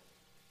way?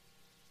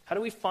 How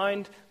do we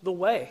find the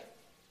way?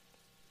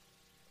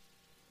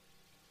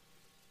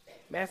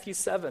 Matthew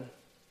 7.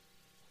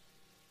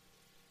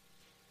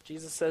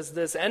 Jesus says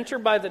this, enter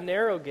by the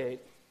narrow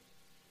gate,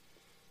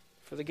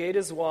 for the gate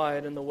is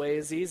wide and the way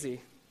is easy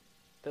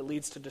that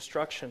leads to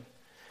destruction,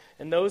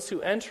 and those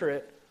who enter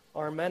it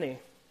are many.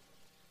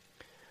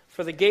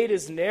 For the gate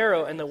is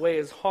narrow and the way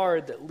is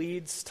hard that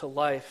leads to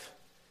life,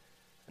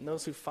 and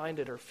those who find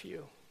it are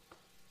few.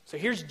 So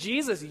here's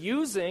Jesus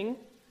using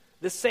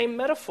the same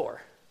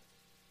metaphor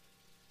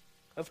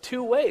of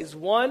two ways,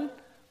 one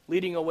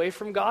leading away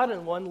from God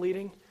and one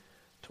leading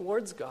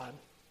towards God.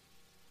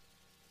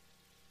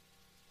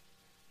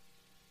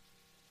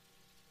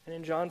 And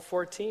in John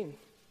 14,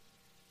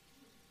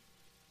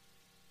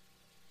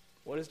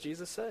 what does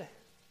Jesus say?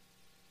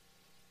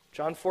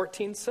 John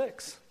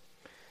 14:6.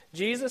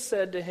 Jesus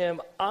said to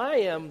him, I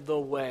am the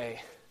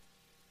way,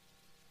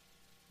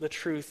 the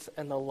truth,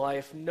 and the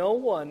life. No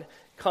one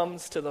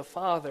comes to the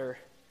Father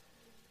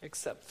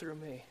except through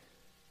me.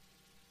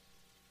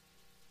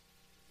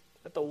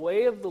 That the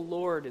way of the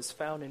Lord is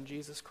found in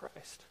Jesus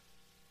Christ.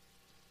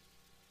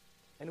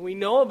 And we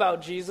know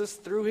about Jesus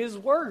through his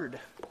word.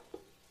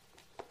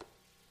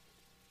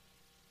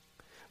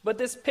 But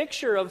this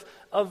picture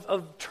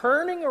of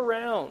turning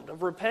around,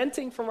 of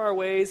repenting from our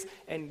ways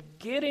and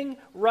getting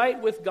right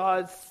with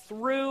God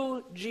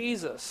through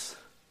Jesus,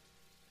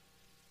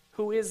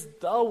 who is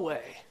the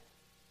way,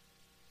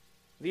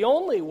 the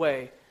only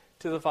way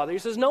to the Father. He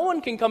says, no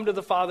one can come to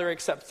the Father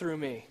except through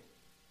me.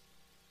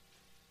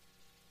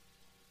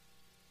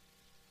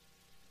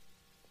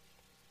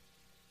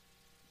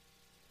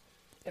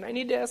 And I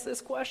need to ask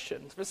this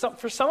question.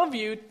 For some of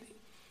you,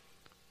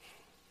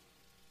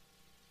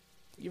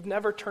 you've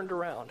never turned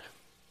around.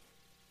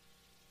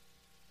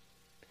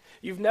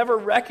 You've never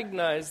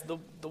recognized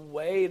the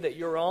way that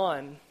you're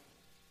on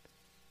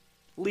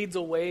leads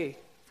away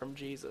from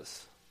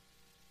Jesus.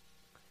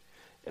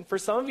 And for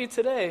some of you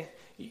today,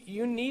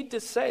 you need to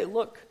say,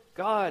 look,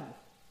 God,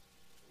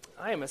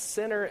 I am a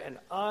sinner and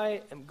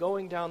I am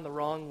going down the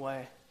wrong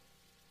way.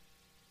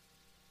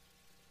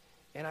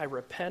 And I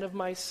repent of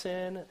my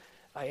sin.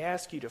 I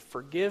ask you to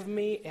forgive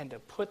me and to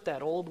put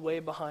that old way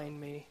behind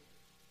me.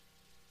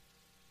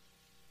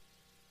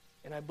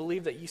 And I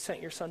believe that you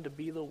sent your Son to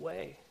be the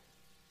way.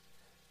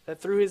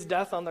 That through his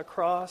death on the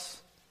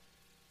cross,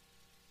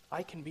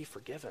 I can be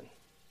forgiven.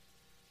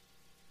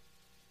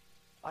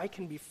 I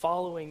can be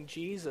following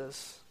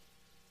Jesus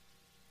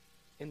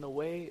in the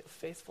way of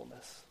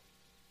faithfulness.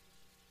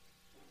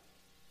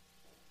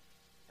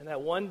 And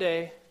that one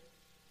day,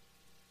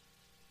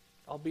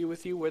 I'll be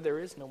with you where there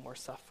is no more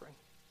suffering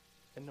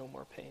and no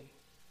more pain.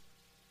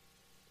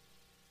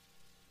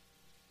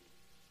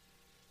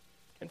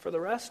 And for the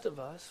rest of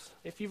us,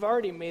 if you've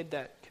already made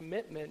that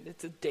commitment,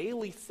 it's a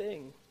daily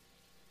thing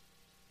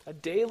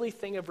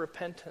of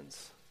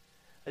repentance,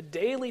 a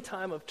daily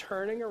time of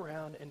turning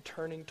around and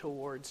turning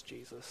towards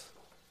Jesus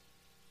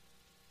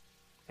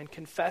and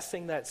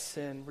confessing that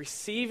sin,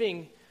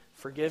 receiving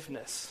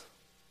forgiveness,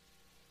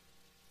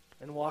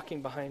 and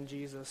walking behind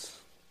Jesus.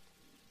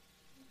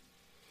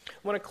 I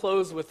want to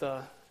close with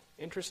an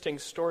interesting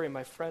story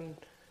my friend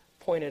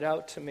pointed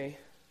out to me.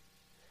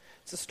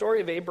 It's the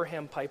story of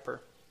Abraham Piper.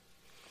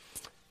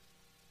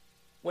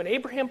 When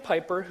Abraham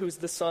Piper, who's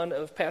the son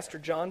of Pastor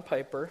John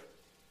Piper,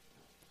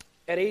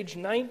 at age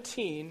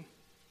 19,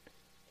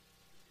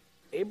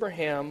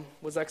 Abraham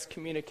was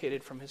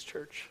excommunicated from his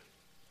church,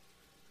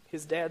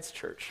 his dad's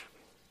church.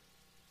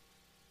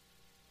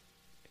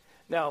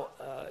 Now,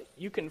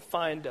 you can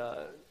find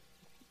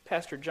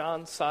Pastor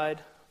John's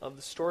side of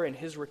the story and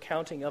his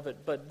recounting of it,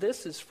 but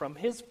this is from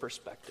his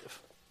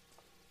perspective.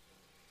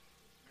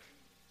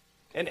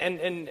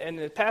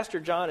 And Pastor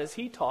John, as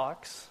he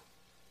talks,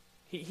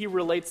 he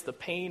relates the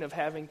pain of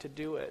having to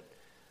do it.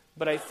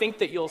 But I think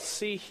that you'll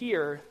see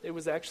here, it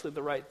was actually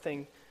the right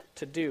thing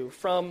to do.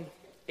 From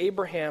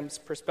Abraham's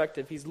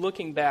perspective, he's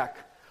looking back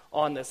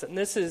on this. And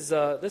this is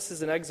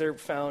an excerpt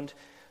found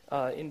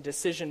in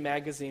Decision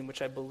Magazine,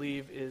 which I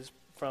believe is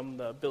from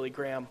the Billy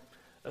Graham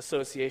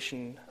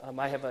Association.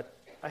 I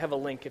have a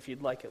link if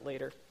you'd like it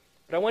later.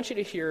 But I want you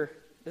to hear,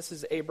 this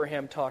is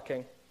Abraham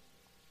talking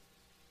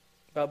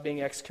about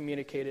being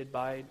excommunicated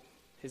by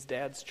his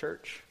dad's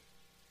church.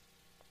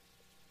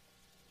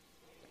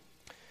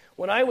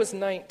 When I was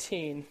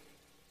 19,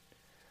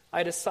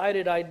 I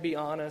decided I'd be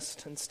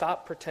honest and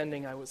stop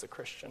pretending I was a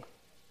Christian.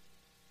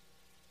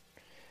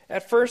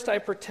 At first, I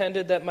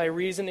pretended that my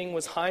reasoning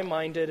was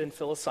high-minded and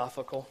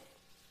philosophical.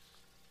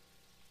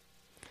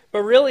 But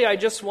really, I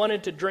just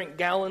wanted to drink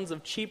gallons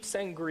of cheap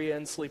sangria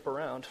and sleep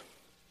around.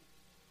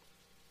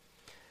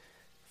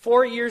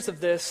 4 years of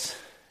this,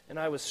 and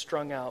I was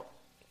strung out,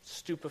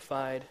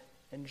 stupefied,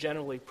 and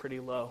generally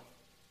pretty low,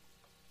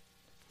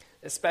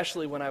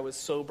 especially when I was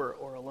sober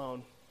or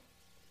alone.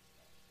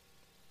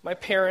 My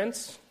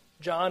parents,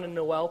 John and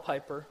Noelle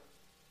Piper,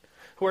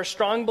 who are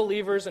strong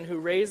believers and who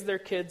raised their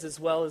kids as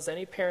well as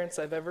any parents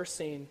I've ever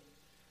seen,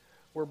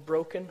 were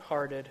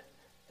broken-hearted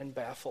and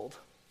baffled.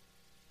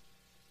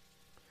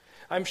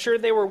 I'm sure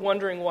they were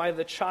wondering why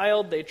the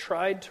child they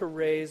tried to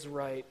raise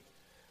right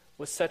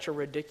was such a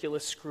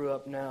ridiculous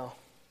screw-up now.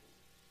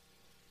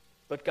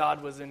 But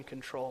God was in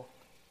control.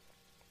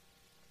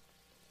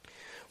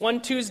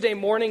 One Tuesday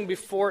morning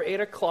before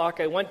 8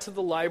 o'clock, I went to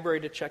the library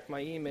to check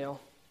my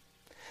email.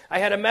 I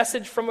had a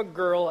message from a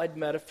girl I'd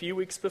met a few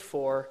weeks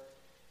before,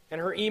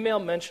 and her email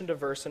mentioned a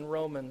verse in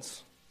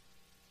Romans.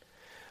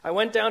 I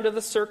went down to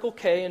the Circle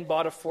K and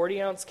bought a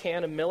 40-ounce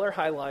can of Miller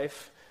High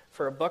Life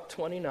for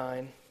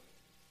 $1.29.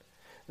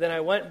 Then I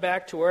went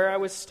back to where I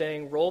was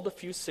staying, rolled a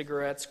few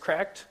cigarettes,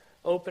 cracked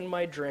open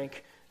my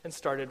drink, and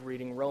started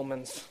reading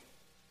Romans.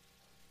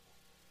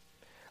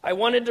 I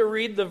wanted to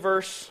read the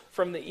verse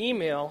from the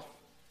email,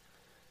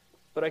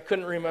 but I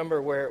couldn't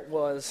remember where it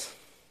was.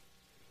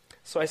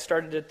 So I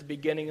started at the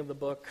beginning of the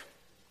book.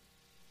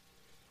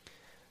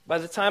 By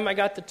the time I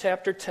got to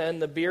chapter 10,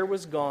 the beer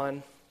was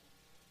gone,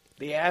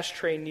 the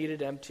ashtray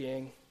needed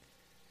emptying,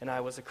 and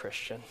I was a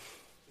Christian.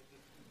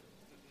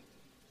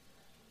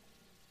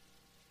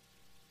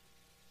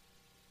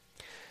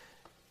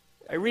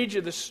 I read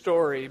you this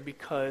story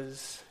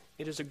because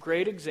it is a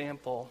great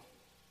example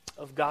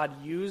of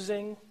God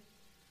using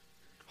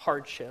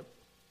hardship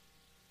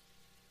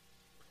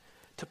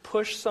to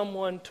push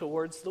someone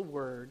towards the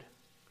Word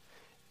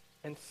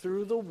and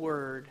through the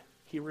word,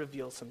 he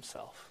reveals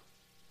himself.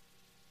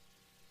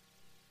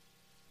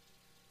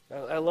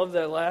 I love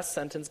that last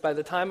sentence. By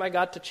the time I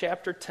got to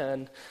chapter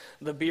 10,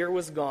 the beer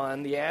was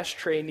gone, the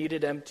ashtray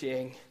needed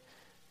emptying,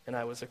 and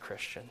I was a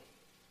Christian.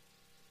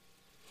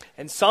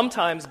 And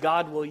sometimes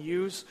God will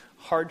use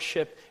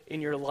hardship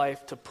in your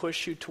life to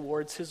push you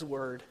towards his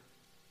word.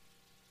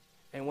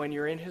 And when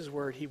you're in his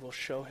word, he will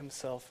show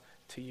himself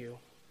to you.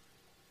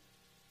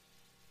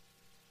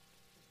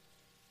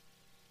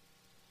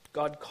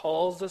 God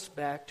calls us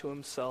back to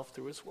himself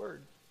through his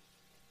word.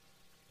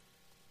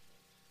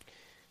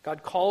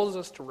 God calls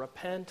us to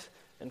repent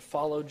and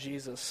follow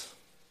Jesus.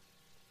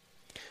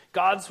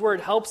 God's word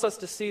helps us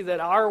to see that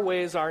our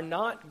ways are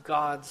not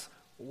God's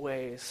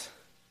ways.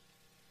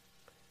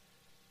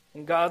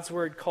 And God's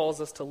word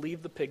calls us to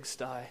leave the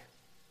pigsty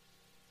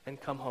and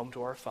come home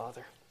to our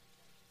Father.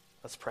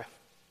 Let's pray.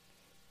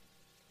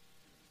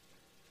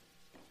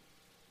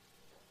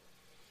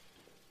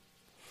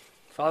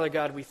 Father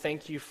God, we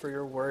thank you for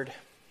your word.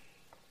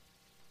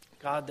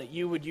 God, that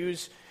you would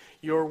use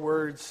your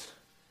words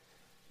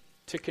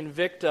to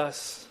convict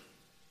us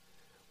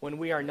when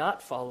we are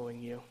not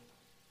following you.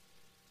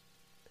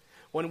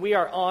 When we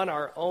are on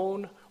our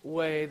own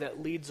way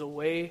that leads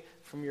away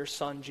from your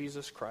Son,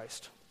 Jesus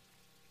Christ.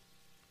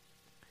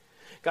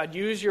 God,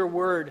 use your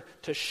word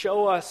to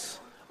show us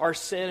our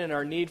sin and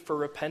our need for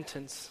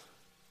repentance.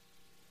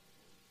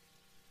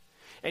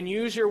 And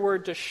use your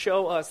word to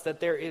show us that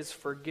there is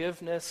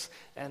forgiveness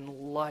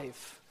and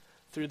life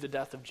through the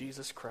death of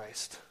Jesus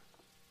Christ.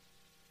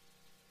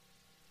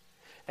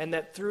 And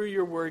that through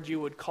your word you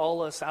would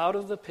call us out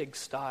of the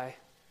pigsty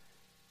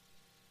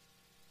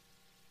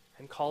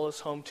and call us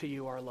home to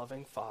you, our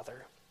loving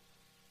Father.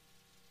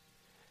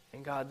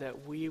 And God,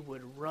 that we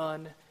would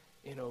run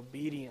in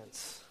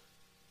obedience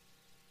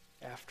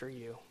after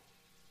you.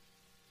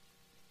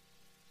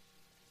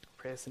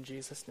 Pray this in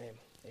Jesus' name.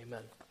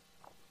 Amen.